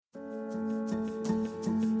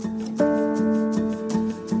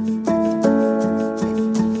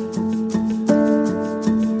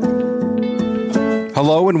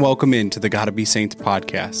Hello and welcome into the Gotta Be Saints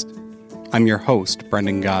podcast. I'm your host,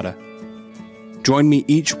 Brendan Gotta. Join me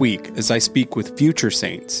each week as I speak with future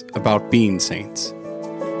saints about being saints.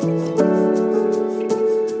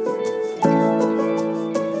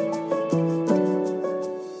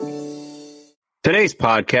 Today's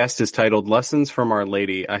podcast is titled Lessons from Our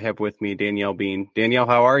Lady. I have with me Danielle Bean. Danielle,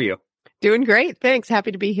 how are you? Doing great. Thanks.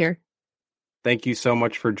 Happy to be here. Thank you so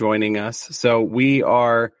much for joining us. So we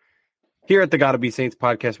are here at the Gotta Be Saints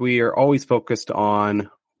podcast. We are always focused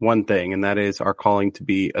on one thing, and that is our calling to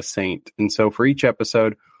be a saint. And so for each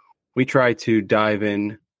episode, we try to dive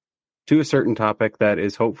in to a certain topic that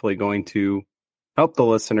is hopefully going to help the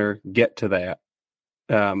listener get to that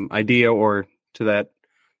idea or to that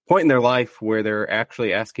point in their life where they're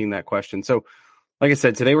actually asking that question. So like I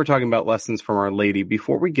said, today we're talking about lessons from Our Lady.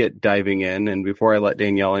 Before we get diving in, and before I let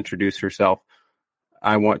Danielle introduce herself,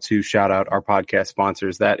 I want to shout out our podcast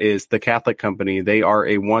sponsors. That is The Catholic Company. They are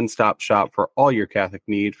a one-stop shop for all your Catholic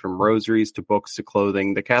need, from rosaries to books to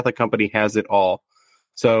clothing. The Catholic Company has it all.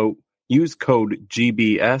 So use code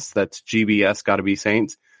GBS, that's GBS, Gotta Be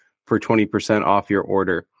Saints, for 20% off your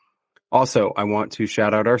order. Also, I want to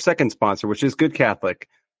shout out our second sponsor, which is Good Catholic.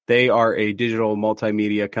 They are a digital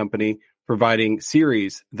multimedia company providing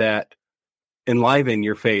series that enliven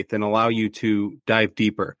your faith and allow you to dive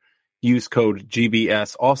deeper. Use code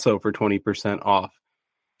GBS also for 20% off.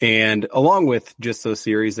 And along with just those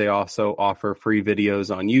series, they also offer free videos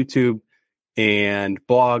on YouTube and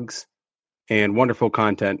blogs and wonderful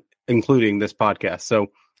content, including this podcast. So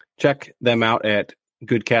check them out at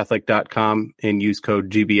goodcatholic.com and use code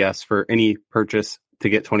GBS for any purchase to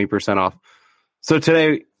get 20% off. So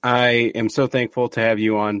today, I am so thankful to have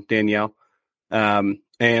you on, Danielle.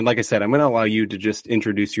 And like I said, I'm going to allow you to just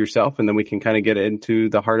introduce yourself, and then we can kind of get into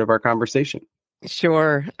the heart of our conversation.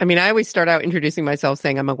 Sure. I mean, I always start out introducing myself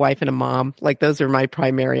saying I'm a wife and a mom. Like, those are my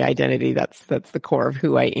primary identity. That's the core of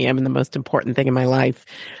who I am and the most important thing in my life.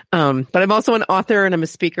 But I'm also an author, and I'm a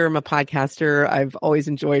speaker. I'm a podcaster. I've always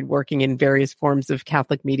enjoyed working in various forms of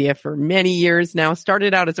Catholic media for many years now.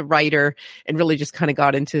 Started out as a writer and really just kind of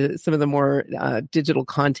got into some of the more digital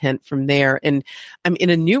content from there. And I'm in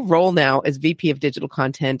a new role now as VP of Digital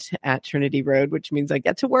Content at Trinity Road, which means I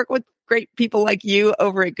get to work with great people like you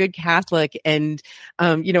over at Good Catholic. And,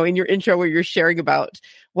 in your intro where you're sharing about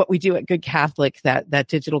what we do at Good Catholic, that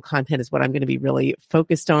digital content is what I'm going to be really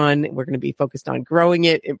focused on. We're going to be focused on growing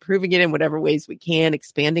it, improving it in whatever ways we can,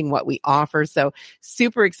 expanding what we offer. So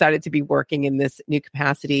super excited to be working in this new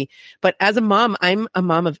capacity. But as a mom, I'm a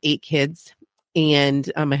mom of 8 kids.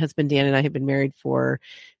 And my husband, Dan, and I have been married for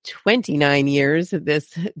 29 years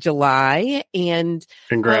this July. And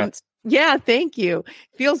Congrats. yeah, thank you.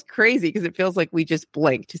 Feels crazy because it feels like we just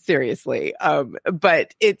blinked, seriously.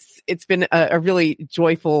 But it's been a really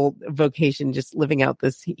joyful vocation just living out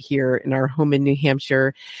this here in our home in New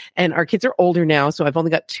Hampshire. And our kids are older now, so I've only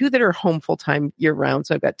got 2 that are home full-time year-round.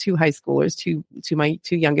 So I've got 2 high schoolers, my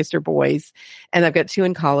 2 youngest are boys, and I've got 2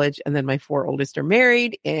 in college, and then my 4 oldest are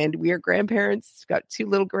married, and we are grandparents. Got 2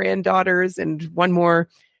 little granddaughters and 1 more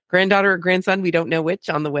granddaughter or grandson, we don't know which,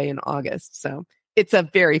 on the way in August. So it's a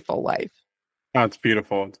very full life. Oh, it's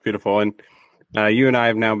beautiful. It's beautiful. And you and I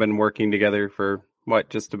have now been working together for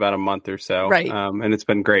just about a month or so. Right. And it's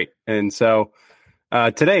been great. And so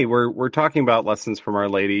today we're talking about lessons from Our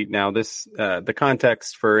Lady. Now this, the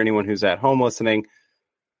context for anyone who's at home listening,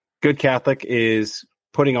 Good Catholic is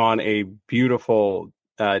putting on a beautiful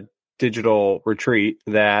digital retreat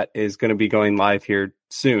that is going to be going live here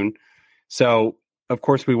soon. So of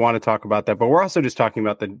course, we want to talk about that, but we're also just talking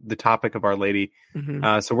about the topic of Our Lady.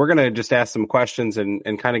 Mm-hmm. So we're going to just ask some questions and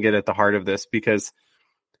kind of get at the heart of this, because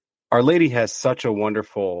Our Lady has such a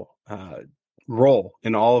wonderful role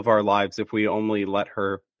in all of our lives if we only let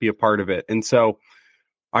her be a part of it. And so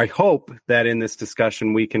I hope that in this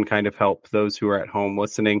discussion, we can kind of help those who are at home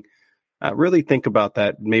listening really think about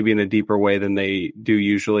that maybe in a deeper way than they do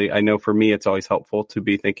usually. I know for me, it's always helpful to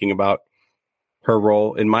be thinking about her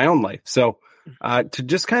role in my own life. So to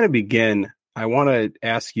just kind of begin, I want to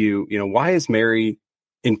ask you, why is Mary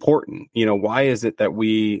important? Why is it that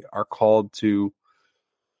we are called to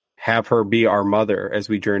have her be our mother as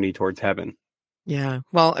we journey towards heaven? Yeah.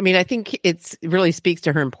 Well, I mean, I think it really speaks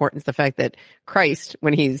to her importance, the fact that Christ,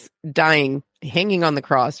 when he's dying, hanging on the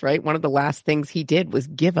cross, right? One of the last things he did was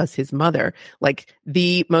give us his mother. Like,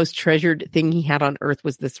 the most treasured thing he had on earth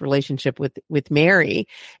was this relationship with Mary,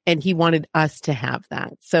 and he wanted us to have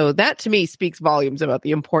that. So that to me speaks volumes about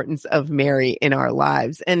the importance of Mary in our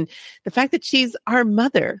lives. And the fact that she's our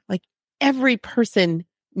mother, like, every person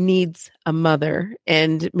needs a mother,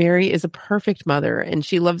 and Mary is a perfect mother, and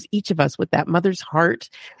she loves each of us with that mother's heart.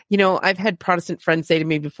 I've had Protestant friends say to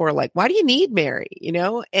me before, like, why do you need Mary?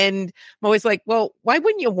 And I'm always like, well, why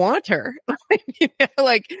wouldn't you want her?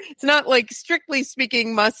 Like, it's not like strictly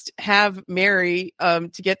speaking must have Mary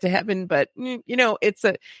to get to heaven, but it's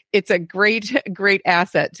a great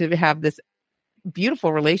asset to have this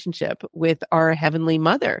beautiful relationship with our Heavenly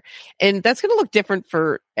Mother. And that's going to look different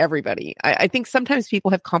for everybody. I think sometimes people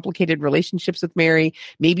have complicated relationships with Mary.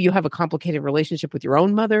 Maybe you have a complicated relationship with your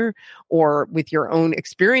own mother or with your own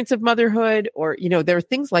experience of motherhood, or, there are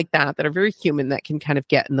things like that that are very human that can kind of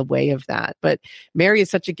get in the way of that. But Mary is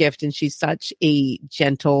such a gift, and she's such a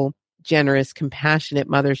gentle, generous, compassionate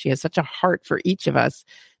mother. She has such a heart for each of us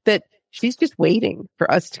that she's just waiting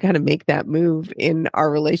for us to kind of make that move in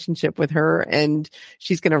our relationship with her. And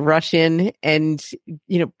she's going to rush in, and,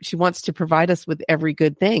 she wants to provide us with every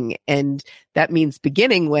good thing. And that means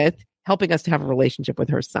beginning with helping us to have a relationship with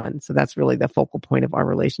her son. So that's really the focal point of our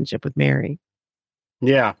relationship with Mary.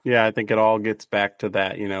 Yeah. I think it all gets back to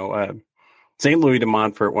that. St. Louis de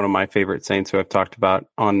Montfort, one of my favorite saints who I've talked about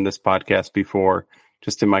on this podcast before,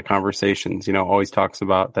 just in my conversations, always talks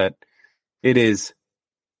about that it is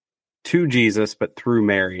to Jesus, but through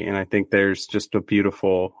Mary. And I think there's just a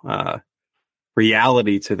beautiful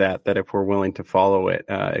reality to that if we're willing to follow it,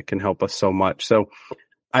 it can help us so much. So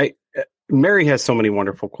Mary has so many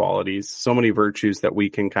wonderful qualities, so many virtues that we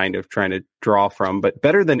can kind of try to draw from, but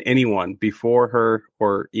better than anyone before her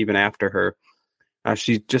or even after her,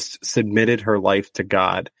 she just submitted her life to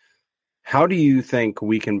God. How do you think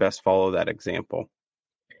we can best follow that example?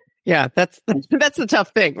 Yeah, that's the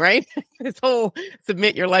tough thing, right? This whole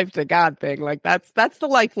submit your life to God thing. Like that's the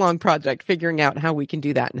lifelong project, figuring out how we can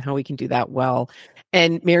do that and how we can do that well.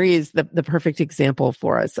 And Mary is the perfect example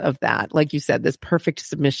for us of that. Like you said, this perfect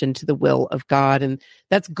submission to the will of God. And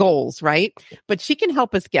that's goals, right? But she can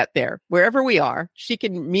help us get there wherever we are. She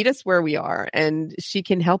can meet us where we are, and she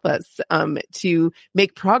can help us to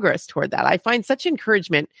make progress toward that. I find such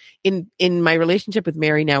encouragement in my relationship with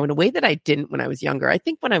Mary now in a way that I didn't when I was younger. I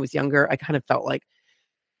think when I was younger, I kind of felt like,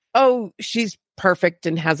 oh, she's perfect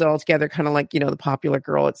and has it all together, kind of like, the popular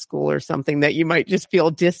girl at school or something that you might just feel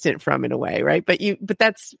distant from in a way, right? But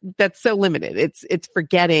that's so limited. It's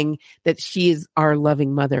forgetting that she is our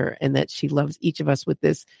loving mother, and that she loves each of us with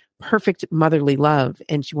this perfect motherly love,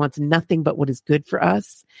 and she wants nothing but what is good for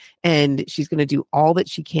us. And she's going to do all that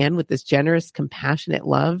she can with this generous, compassionate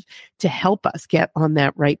love to help us get on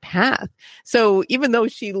that right path. So even though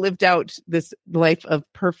she lived out this life of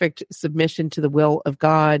perfect submission to the will of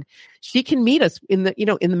God, she can meet us in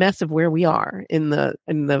the mess of where we are, in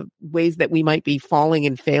the ways that we might be falling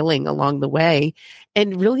and failing along the way,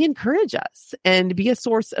 and really encourage us and be a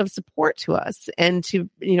source of support to us, and to,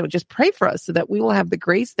 just pray for us so that we will have the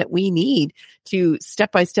grace that we need to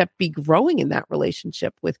step by step be growing in that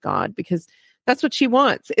relationship with God, because that's what she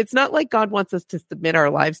wants. It's not like God wants us to submit our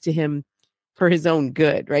lives to him for his own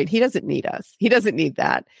good, right? He doesn't need us. He doesn't need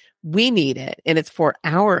that. We need it, and it's for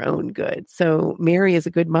our own good. So Mary, as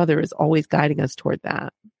a good mother, is always guiding us toward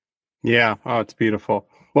that. Yeah. Oh, it's beautiful.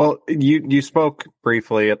 Well, you spoke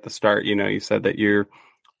briefly at the start, you said that you're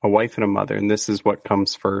a wife and a mother, and this is what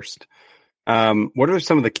comes first. What are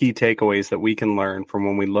some of the key takeaways that we can learn from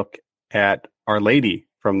when we look at Our Lady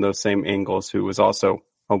from those same angles, who was also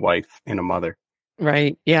a wife and a mother?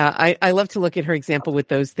 Right. Yeah. I love to look at her example with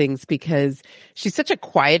those things, because she's such a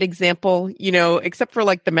quiet example, except for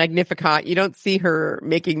like the Magnificat. You don't see her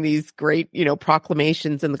making these great,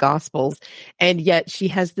 proclamations in the Gospels. And yet she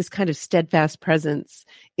has this kind of steadfast presence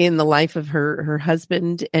in the life of her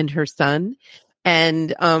husband and her son.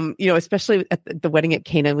 And, especially at the wedding at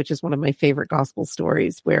Cana, which is one of my favorite gospel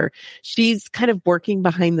stories, where she's kind of working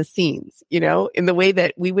behind the scenes, in the way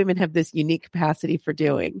that we women have this unique capacity for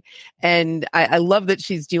doing. And I love that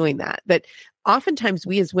she's doing that. But oftentimes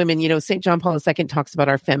we as women, St. John Paul II talks about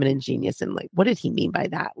our feminine genius. And like, what did he mean by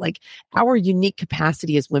that? Like our unique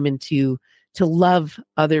capacity as women to love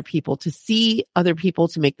other people, to see other people,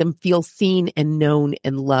 to make them feel seen and known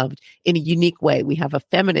and loved in a unique way. We have a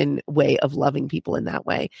feminine way of loving people in that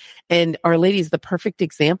way. And Our Lady is the perfect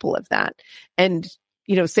example of that. And,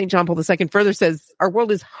 St. John Paul II further says, our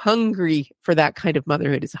world is hungry for that kind of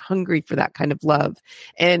motherhood, is hungry for that kind of love.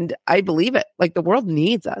 And I believe it. Like the world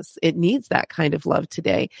needs us. It needs that kind of love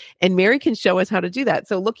today. And Mary can show us how to do that.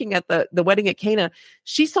 So looking at the wedding at Cana,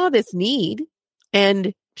 she saw this need,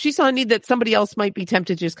 and she saw a need that somebody else might be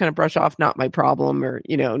tempted to just kind of brush off, not my problem, or,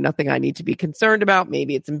 nothing I need to be concerned about.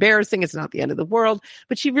 Maybe it's embarrassing. It's not the end of the world.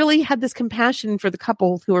 But she really had this compassion for the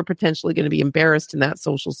couple who are potentially going to be embarrassed in that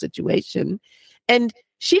social situation. And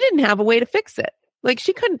she didn't have a way to fix it. Like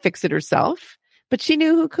she couldn't fix it herself, but she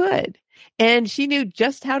knew who could. And she knew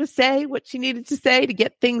just how to say what she needed to say to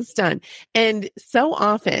get things done. And so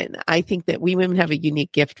often I think that we women have a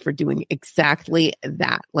unique gift for doing exactly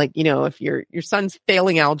that. Like, if your son's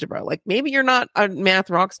failing algebra, like maybe you're not a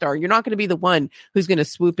math rock star. You're not going to be the one who's going to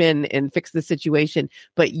swoop in and fix the situation,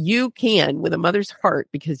 but you can, with a mother's heart,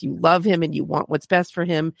 because you love him and you want what's best for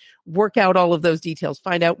him, work out all of those details,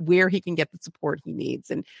 find out where he can get the support he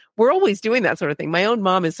needs. And we're always doing that sort of thing. My own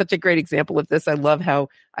mom is such a great example of this. I love how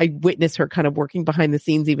I witness her kind of working behind the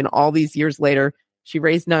scenes, even all these years later. She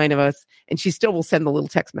raised 9 of us, and she still will send the little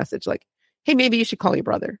text message like, hey, maybe you should call your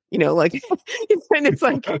brother, like, and it's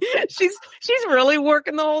like, she's really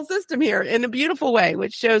working the whole system here in a beautiful way,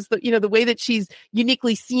 which shows that, the way that she's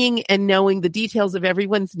uniquely seeing and knowing the details of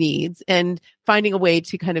everyone's needs and finding a way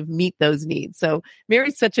to kind of meet those needs. So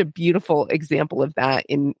Mary's such a beautiful example of that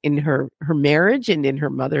in her marriage and in her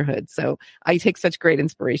motherhood. So I take such great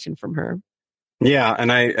inspiration from her. Yeah.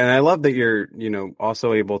 And I love that you're,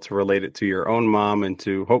 also able to relate it to your own mom and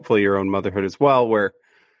to hopefully your own motherhood as well, where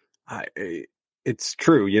it's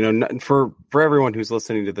true, for everyone who's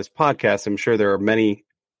listening to this podcast, I'm sure there are many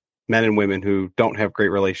men and women who don't have great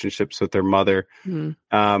relationships with their mother. Mm.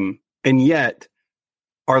 And yet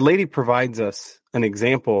Our Lady provides us an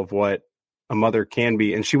example of what a mother can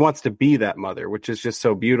be. And she wants to be that mother, which is just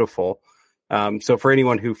so beautiful. So for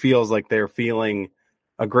anyone who feels like they're feeling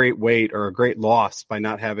a great weight or a great loss by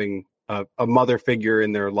not having a mother figure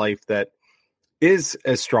in their life that is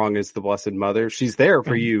as strong as the Blessed Mother, she's there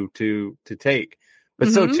for you to take. But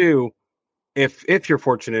so too, if you're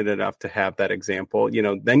fortunate enough to have that example,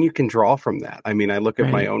 then you can draw from that. I mean, I look at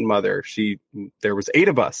my own mother. There was 8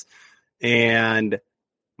 of us, and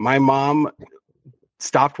my mom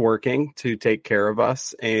stopped working to take care of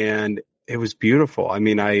us, and it was beautiful. I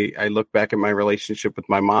mean, I look back at my relationship with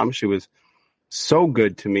my mom. She was so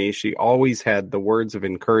good to me. She always had the words of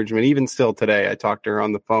encouragement. Even still today, I talk to her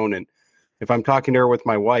on the phone, and if I'm talking to her with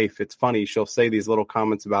my wife, it's funny. She'll say these little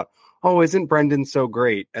comments about, "Oh, isn't Brendan so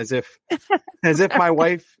great?" As if my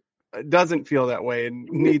wife doesn't feel that way and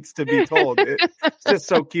needs to be told. It's just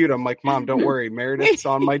so cute. I'm like, "Mom, don't worry. Meredith's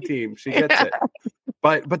on my team. She gets it."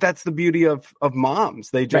 But that's the beauty of moms.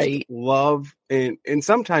 They just love and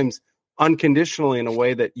sometimes unconditionally in a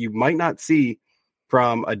way that you might not see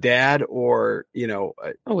from a dad or,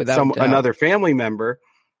 another family member.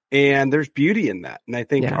 And there's beauty in that. And I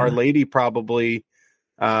think Our Lady probably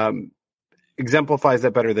exemplifies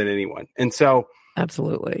that better than anyone. And so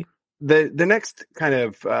absolutely. The next kind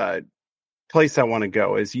of place I want to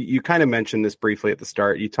go is you kind of mentioned this briefly at the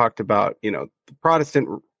start. You talked about, the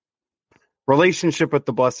Protestant relationship with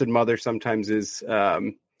the Blessed Mother sometimes is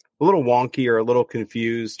a little wonky or a little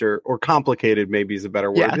confused or complicated, maybe is a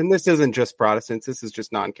better word. Yeah. And this isn't just Protestants. This is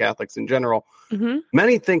just non-Catholics in general. Mm-hmm.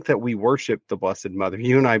 Many think that we worship the Blessed Mother.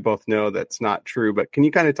 You and I both know that's not true, but can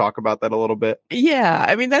you kind of talk about that a little bit? Yeah.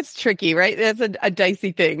 I mean, that's tricky, right? That's a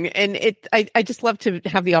dicey thing. And I just love to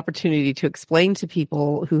have the opportunity to explain to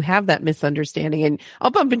people who have that misunderstanding. And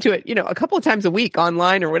I'll bump into it, a couple of times a week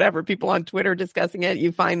online or whatever, people on Twitter discussing it.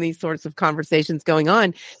 You find these sorts of conversations going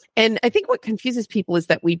on. And I think what confuses people is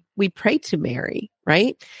that we pray to Mary,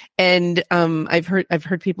 right? And I've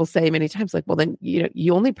heard people say many times, like, well, then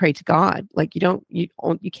you only pray to God, like you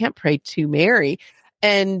can't pray to Mary.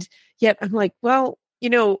 And yet I'm like, well,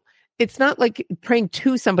 it's not like praying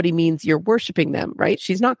to somebody means you're worshiping them, right?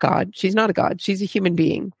 She's not God. She's not a God. She's a human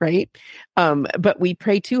being, right? But we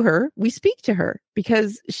pray to her. We speak to her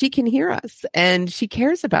because she can hear us and she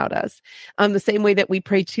cares about us the same way that we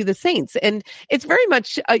pray to the saints. And it's very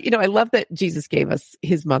much, I love that Jesus gave us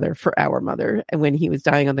his mother for our mother when he was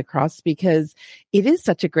dying on the cross, because it is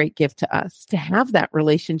such a great gift to us to have that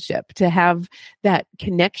relationship, to have that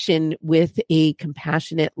connection with a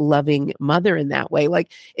compassionate, loving mother in that way.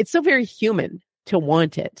 Like, it's so very human to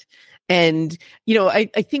want it. And, I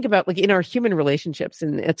think about, like, in our human relationships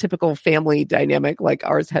and a typical family dynamic like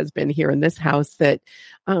ours has been here in this house, that,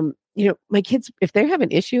 my kids, if they have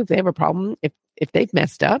an issue, if they have a problem, if they've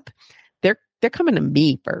messed up, they're coming to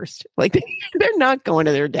me first. Like, they're not going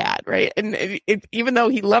to their dad, right? And even though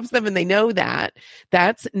he loves them and they know that,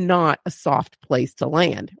 that's not a soft place to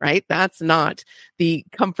land, right? That's not the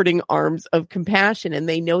comforting arms of compassion. And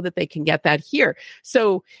they know that they can get that here.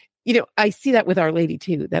 So, I see that with Our Lady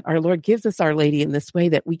too, that our Lord gives us Our Lady in this way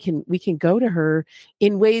that we can go to her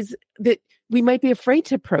in ways that we might be afraid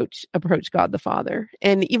to approach God the Father.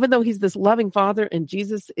 And even though he's this loving Father and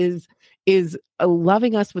Jesus is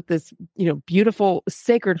loving us with this, beautiful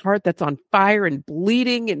sacred heart that's on fire and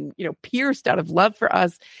bleeding and, pierced out of love for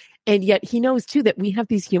us, And yet he knows too that we have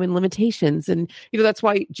these human limitations. And, that's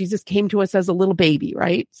why Jesus came to us as a little baby,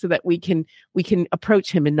 right? So that we can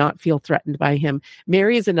approach him and not feel threatened by him.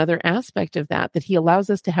 Mary is another aspect of that he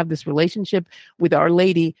allows us to have this relationship with Our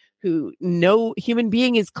Lady, who no human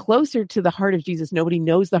being is closer to the heart of Jesus. Nobody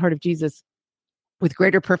knows the heart of Jesus with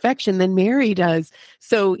greater perfection than Mary does.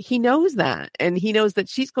 So he knows that. And he knows that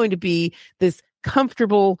she's going to be this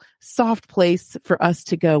comfortable, soft place for us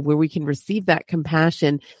to go where we can receive that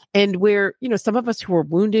compassion. And where, some of us who are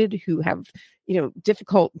wounded, who have,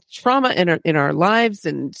 difficult trauma in our lives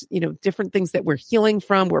and, different things that we're healing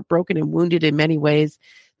from, we're broken and wounded in many ways,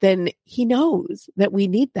 then he knows that we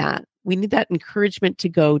need that. We need that encouragement to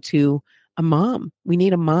go to a mom. We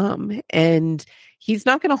need a mom. And he's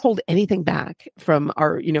not going to hold anything back from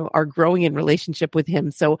our growing in relationship with him.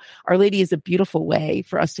 So Our Lady is a beautiful way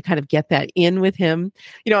for us to kind of get that in with him.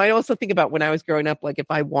 I also think about when I was growing up, like if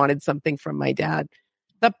I wanted something from my dad,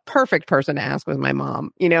 the perfect person to ask was my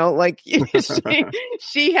mom. She had,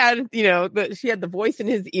 she had the voice in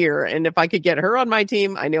his ear. And if I could get her on my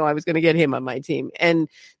team, I knew I was going to get him on my team. And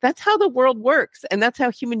that's how the world works. And that's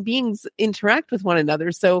how human beings interact with one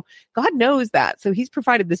another. So God knows that. So he's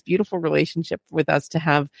provided this beautiful relationship with us to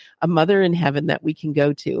have a mother in heaven that we can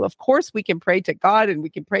go to. Of course, we can pray to God and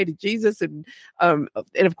we can pray to Jesus. And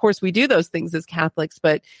of course, we do those things as Catholics.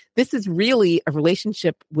 But this is really a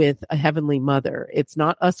relationship with a heavenly mother. It's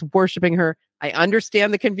not us worshiping her. I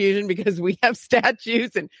understand the confusion because we have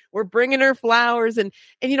statues and we're bringing her flowers. And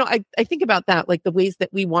I think about that, like the ways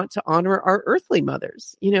that we want to honor our earthly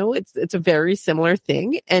mothers. It's a very similar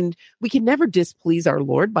thing. And we can never displease our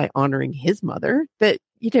Lord by honoring his mother. But,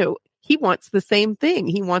 he wants the same thing.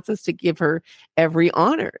 He wants us to give her every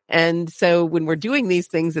honor. And so when we're doing these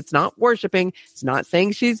things, it's not worshiping, it's not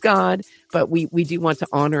saying she's God, but we do want to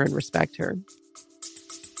honor and respect her.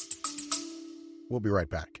 We'll be right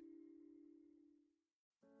back.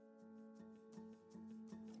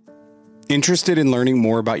 Interested in learning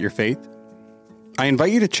more about your faith? I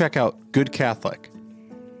invite you to check out Good Catholic.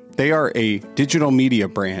 They are a digital media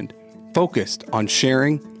brand focused on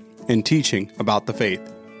sharing and teaching about the faith.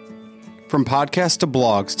 From podcasts to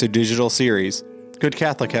blogs to digital series, Good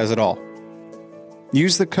Catholic has it all.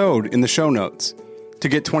 Use the code in the show notes to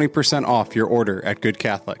get 20% off your order at Good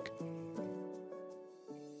Catholic.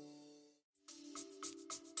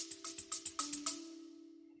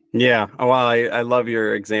 Yeah. Well, I love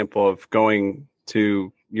your example of going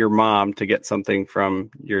to your mom to get something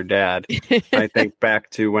from your dad. I think back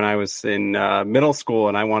to when I was in middle school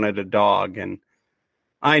and I wanted a dog, and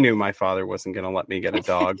I knew my father wasn't going to let me get a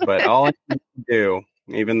dog, but all I had to do,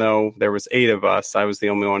 even though there was 8 of us, I was the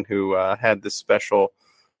only one who had this special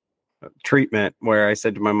treatment where I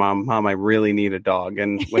said to my mom, I really need a dog.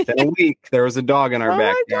 And within a week, there was a dog in our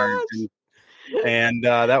backyard. And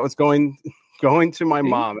that was going to my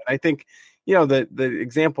mom. And I think, the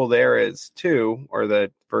example there is too,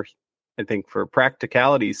 I think for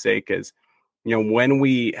practicality's sake is, when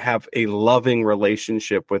we have a loving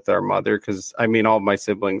relationship with our mother, because all of my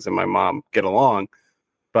siblings and my mom get along,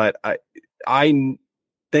 but I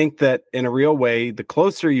think that in a real way, the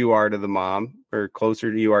closer you are to the mom or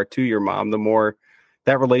closer you are to your mom, the more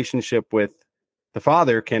that relationship with the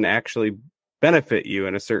father can actually benefit you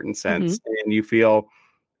in a certain sense. Mm-hmm. And you feel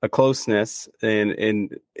a closeness in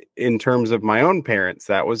terms of my own parents.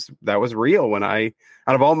 That was real. When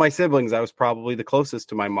out of all my siblings, I was probably the closest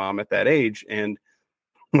to my mom at that age. And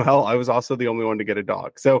well, I was also the only one to get a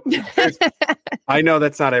dog. So I know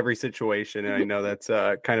that's not every situation. And I know that's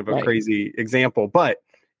kind of a crazy example, but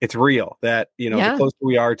it's real that, the closer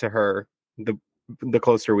we are to her, the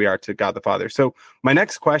closer we are to God the Father. So my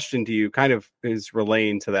next question to you kind of is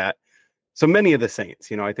relaying to that. So many of the saints,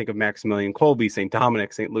 I think of Maximilian Kolbe, St.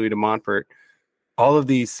 Dominic, St. Louis de Montfort, all of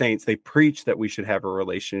these saints, they preach that we should have a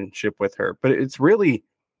relationship with her, but it's really,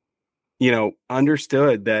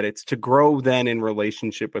 understood that it's to grow then in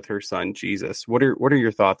relationship with her son, Jesus. What are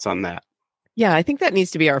your thoughts on that? Yeah, I think that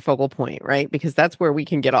needs to be our focal point, right? Because that's where we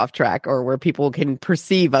can get off track, or where people can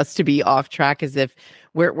perceive us to be off track, as if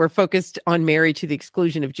we're focused on Mary to the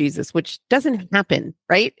exclusion of Jesus, which doesn't happen,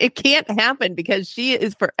 right? It can't happen, because she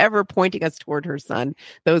is forever pointing us toward her son.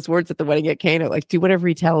 Those words at the wedding at Cana, like, do whatever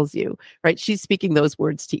he tells you, right? She's speaking those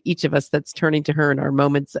words to each of us that's turning to her in our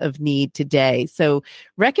moments of need today. So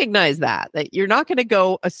recognize that you're not going to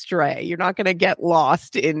go astray. You're not going to get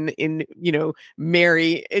lost in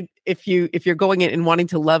Mary. If you're going in and wanting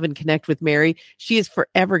to love and connect with Mary, she is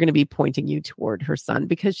forever going to be pointing you toward her son,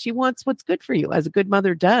 because she wants what's good for you. As a good mother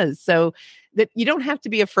mother does. So that you don't have to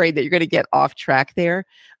be afraid that you're going to get off track there.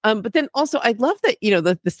 But then also, I love that,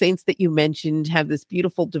 the saints that you mentioned have this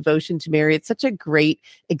beautiful devotion to Mary. It's such a great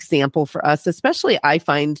example for us, especially I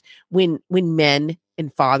find when men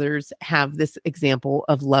and fathers have this example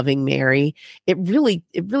of loving Mary, it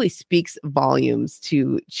really speaks volumes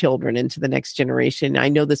to children and to the next generation. I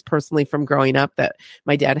know this personally from growing up that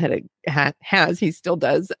my dad he still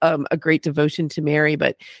does a great devotion to Mary,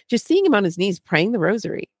 but just seeing him on his knees praying the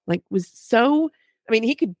rosary, was so. I mean,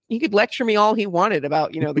 he could lecture me all he wanted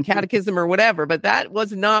about, the catechism or whatever, but that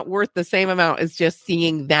was not worth the same amount as just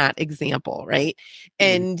seeing that example, right?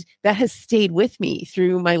 And that has stayed with me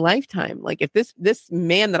through my lifetime. Like if this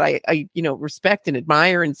man that I respect and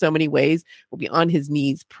admire in so many ways will be on his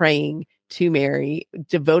knees praying to Mary,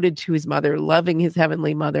 devoted to his mother, loving his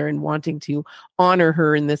heavenly mother and wanting to honor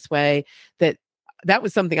her in this way, that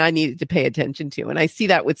was something I needed to pay attention to. And I see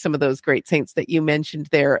that with some of those great saints that you mentioned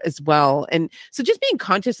there as well. And so just being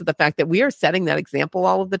conscious of the fact that we are setting that example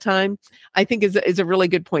all of the time, I think is a really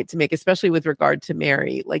good point to make, especially with regard to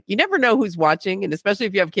Mary. Like you never know who's watching. And especially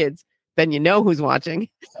if you have kids, then you know who's watching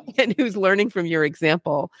and who's learning from your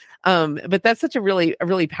example. But that's such a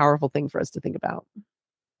really powerful thing for us to think about.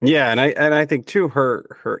 Yeah. And I think too,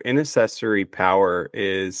 her intercessory power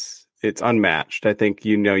it's unmatched. I think,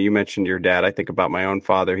 you mentioned your dad. I think about my own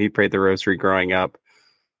father. He prayed the rosary growing up,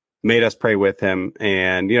 made us pray with him.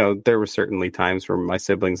 And, there were certainly times where my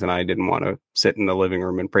siblings and I didn't want to sit in the living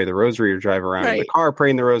room and pray the rosary or drive around in the car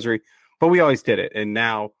praying the rosary, but we always did it. And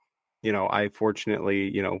now, I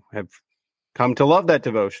fortunately, have come to love that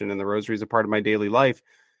devotion, and the rosary is a part of my daily life.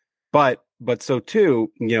 But so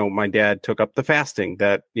too, my dad took up the fasting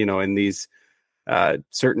that, in these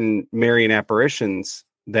certain Marian apparitions,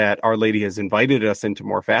 that Our Lady has invited us into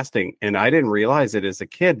more fasting. And I didn't realize it as a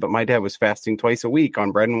kid, but my dad was fasting twice a week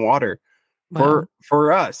on bread and water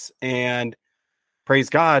for us. And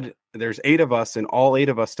praise God, there's 8 of us and all 8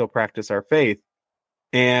 of us still practice our faith.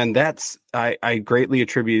 And I greatly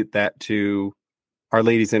attribute that to Our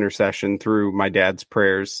Lady's intercession through my dad's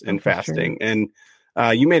prayers and fasting. Sure. And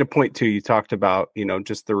you made a point too. You talked about,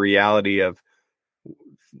 just the reality of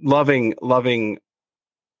loving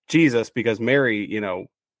Jesus, because Mary,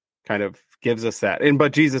 kind of gives us that.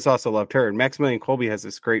 But Jesus also loved her. And Maximilian Kolbe has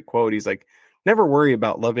this great quote. He's like, never worry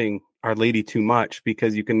about loving Our Lady too much,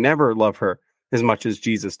 because you can never love her as much as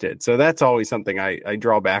Jesus did. So that's always something I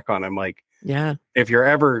draw back on. I'm like, yeah, if you're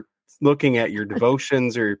ever looking at your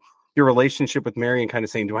devotions or your relationship with Mary and kind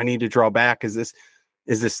of saying, do I need to draw back? Is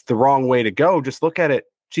this the wrong way to go? Just look at it.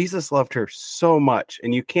 Jesus loved her so much,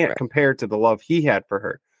 and you can't compare to the love he had for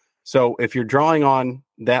her. So if you're drawing on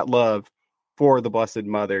that love for the Blessed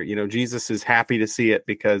Mother, Jesus is happy to see it,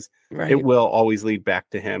 because it will always lead back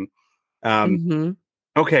to him.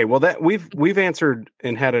 Okay, well, that we've answered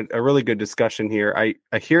and had a really good discussion here.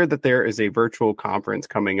 I hear that there is a virtual conference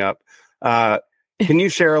coming up. Can you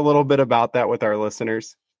share a little bit about that with our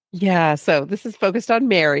listeners? Yeah, so this is focused on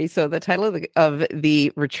Mary. So the title of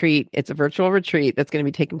the retreat, it's a virtual retreat that's going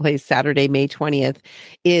to be taking place Saturday, May 20th,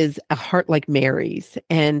 is A Heart Like Mary's.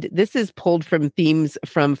 And this is pulled from themes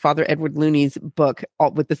from Father Edward Looney's book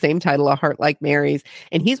with the same title, A Heart Like Mary's.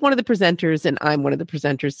 And he's one of the presenters, and I'm one of the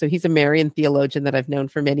presenters. So he's a Marian theologian that I've known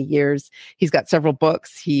for many years. He's got several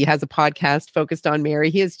books. He has a podcast focused on Mary.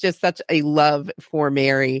 He has just such a love for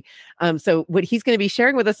Mary. So what he's going to be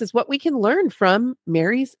sharing with us is what we can learn from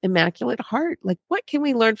Mary's Immaculate Heart. Like, what can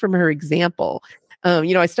we learn from her example?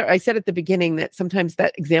 I said at the beginning that sometimes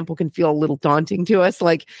that example can feel a little daunting to us.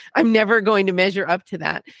 Like, I'm never going to measure up to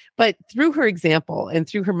that. But through her example and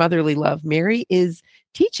through her motherly love, Mary is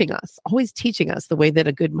always teaching us the way that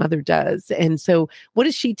a good mother does. And so what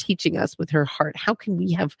is she teaching us with her heart? How can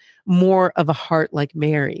we have more of a heart like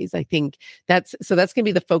Mary's? I think that's going to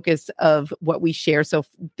be the focus of what we share. So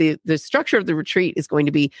the structure of the retreat is going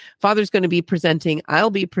to be, Father's going to be presenting, I'll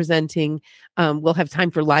be presenting. We'll have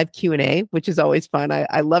time for live Q&A, which is always fun.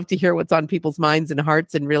 I love to hear what's on people's minds and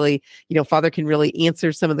hearts, and really, Father can really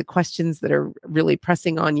answer some of the questions that are really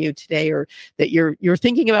pressing on you today, or that you're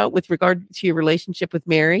thinking about with regard to your relationship with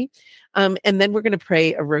Mary. And then we're going to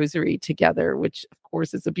pray a rosary together, which of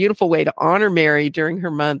course is a beautiful way to honor Mary during her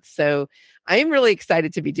month. So I am really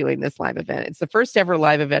excited to be doing this live event. It's the first ever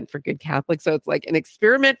live event for Good Catholics. So it's like an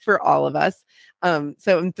experiment for all of us.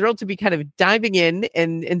 So I'm thrilled to be kind of diving in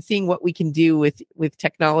and seeing what we can do with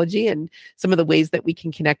technology and some of the ways that we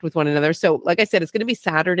can connect with one another. So like I said, it's going to be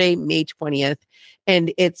Saturday, May 20th,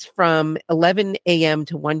 and it's from 11 a.m.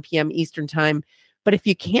 to 1 p.m. Eastern time. But if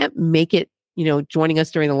you can't make it joining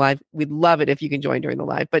us during the live. We'd love it if you can join during the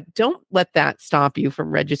live, but don't let that stop you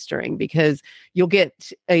from registering, because you'll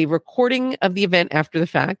get a recording of the event after the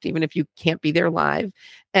fact, even if you can't be there live,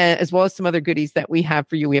 as well as some other goodies that we have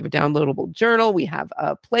for you. We have a downloadable journal. We have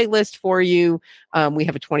a playlist for you. We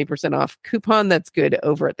have a 20% off coupon that's good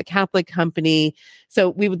over at the Catholic Company. So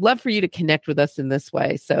we would love for you to connect with us in this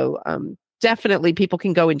way. So definitely people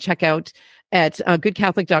can go and check out at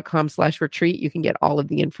goodcatholic.com/retreat. You can get all of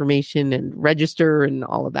the information and register and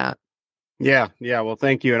all of that. Yeah. Well,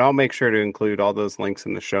 thank you. And I'll make sure to include all those links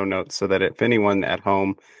in the show notes so that if anyone at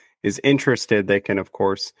home is interested, they can, of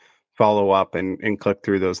course, follow up and click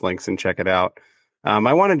through those links and check it out.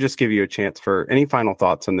 I want to just give you a chance for any final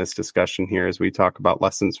thoughts on this discussion here as we talk about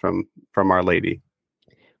lessons from Our Lady.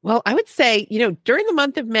 Well, I would say, during the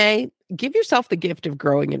month of May, give yourself the gift of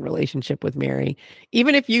growing in relationship with Mary.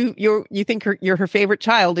 Even if you think you're her favorite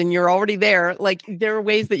child and you're already there, like, there are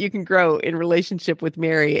ways that you can grow in relationship with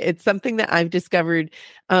Mary. It's something that I've discovered,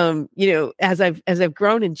 as I've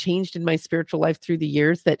grown and changed in my spiritual life through the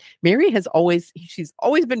years, that Mary she's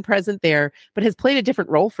always been present there, but has played a different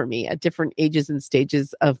role for me at different ages and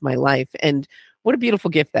stages of my life. And what a beautiful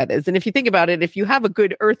gift that is. And if you think about it, if you have a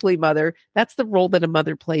good earthly mother, that's the role that a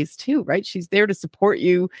mother plays too, right? She's there to support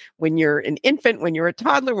you when you're an infant, when you're a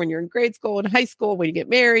toddler, when you're in grade school and high school, when you get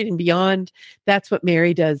married and beyond. That's what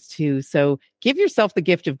Mary does too. So give yourself the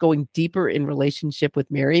gift of going deeper in relationship with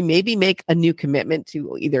Mary. Maybe make a new commitment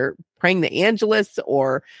to either praying the Angelus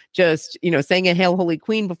or just, saying a Hail Holy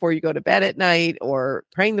Queen before you go to bed at night, or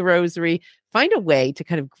praying the Rosary. Find a way to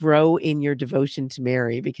kind of grow in your devotion to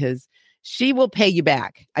Mary, because she will pay you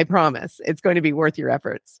back. I promise. It's going to be worth your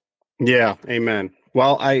efforts. Yeah. Amen.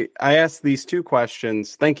 Well, I asked these two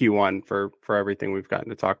questions. Thank you, one, for everything we've gotten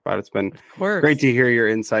to talk about. It's been great to hear your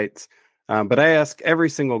insights. But I ask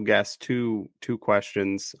every single guest two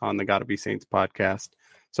questions on the Gotta Be Saints podcast.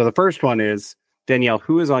 So the first one is, Danielle,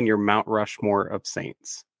 who is on your Mount Rushmore of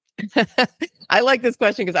saints? I like this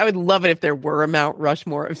question because I would love it if there were a Mount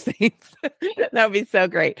Rushmore of saints. That would be so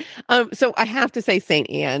great. So I have to say Saint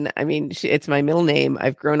Anne. I mean, it's my middle name.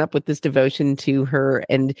 I've grown up with this devotion to her,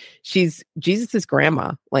 and she's Jesus's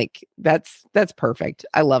grandma. Like, that's perfect.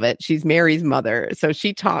 I love it. She's Mary's mother. So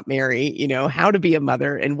she taught Mary, how to be a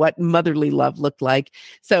mother and what motherly love looked like.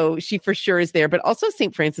 So she for sure is there. But also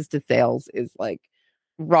Saint Francis de Sales is like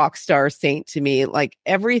rock star saint to me. Like,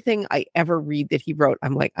 everything I ever read that he wrote,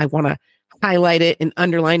 I'm like, I want to highlight it and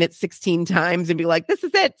underline it 16 times and be like, this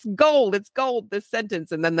is it. It's gold, this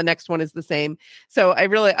sentence. And then the next one is the same. So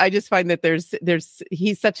I just find that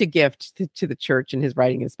he's such a gift to the church and his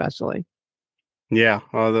writing especially. Yeah.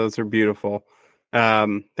 Oh, those are beautiful.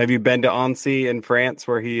 Have you been to Annecy in France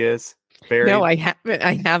where he is buried? No, I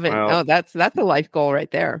haven't. Well, oh, that's a life goal right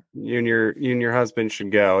there. You and your husband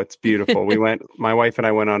should go. It's beautiful. My wife and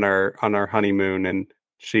I went on our honeymoon, and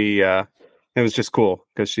it was just cool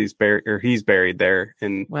because he's buried there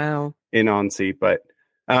in Annecy. But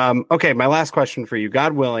okay, my last question for you: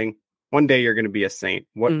 God willing, one day you're going to be a saint.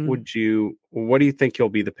 What do you think you'll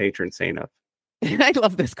be the patron saint of? I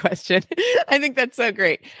love this question. I think that's so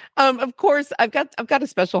great. Of course, I've got a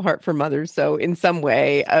special heart for mothers. So in some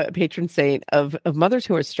way, a patron saint of mothers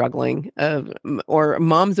who are struggling, or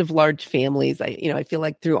moms of large families. I feel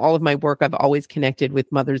like through all of my work, I've always connected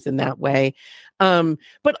with mothers in that way.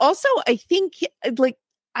 But also, I think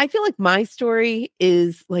I feel like my story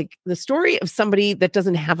is like the story of somebody that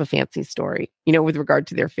doesn't have a fancy story, with regard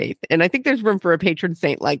to their faith. And I think there's room for a patron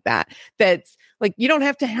saint like that. That's like, you don't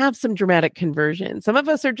have to have some dramatic conversion. Some of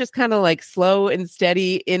us are just kind of like slow and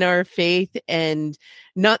steady in our faith, and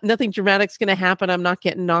nothing dramatic's going to happen. I'm not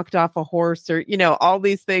getting knocked off a horse, or, all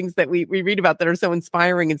these things that we read about that are so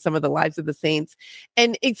inspiring in some of the lives of the saints.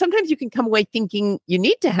 And sometimes you can come away thinking you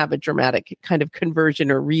need to have a dramatic kind of conversion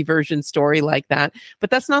or reversion story like that. But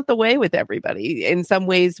that's not the way with everybody. In some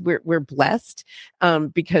ways, we're blessed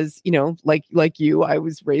because, like you, I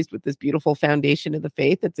was raised with this beautiful foundation of the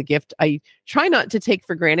faith. It's a gift I try not to take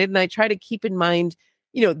for granted. And I try to keep in mind,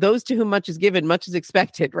 those to whom much is given, much is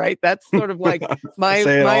expected, right? That's sort of like my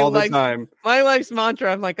life's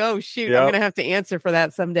mantra. I'm like, oh shoot, yep. I'm going to have to answer for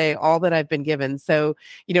that someday, all that I've been given. So,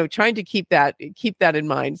 trying to keep that in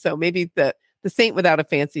mind. So maybe the saint without a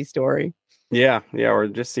fancy story. Yeah. Or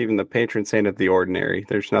just even the patron saint of the ordinary.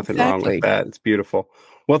 There's nothing wrong with that. It's beautiful.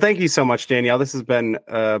 Well, thank you so much, Danielle. This has been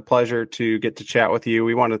a pleasure to get to chat with you.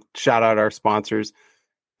 We want to shout out our sponsors.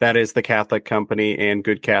 That is the Catholic Company and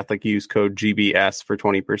Good Catholic. Use code GBS for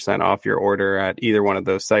 20% off your order at either one of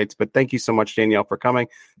those sites. But thank you so much, Danielle, for coming.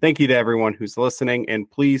 Thank you to everyone who's listening. And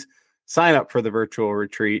please sign up for the virtual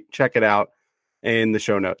retreat. Check it out in the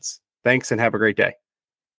show notes. Thanks and have a great day.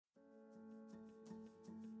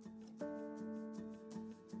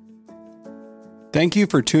 Thank you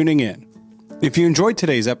for tuning in. If you enjoyed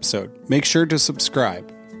today's episode, make sure to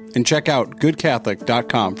subscribe and check out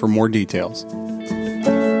goodcatholic.com for more details.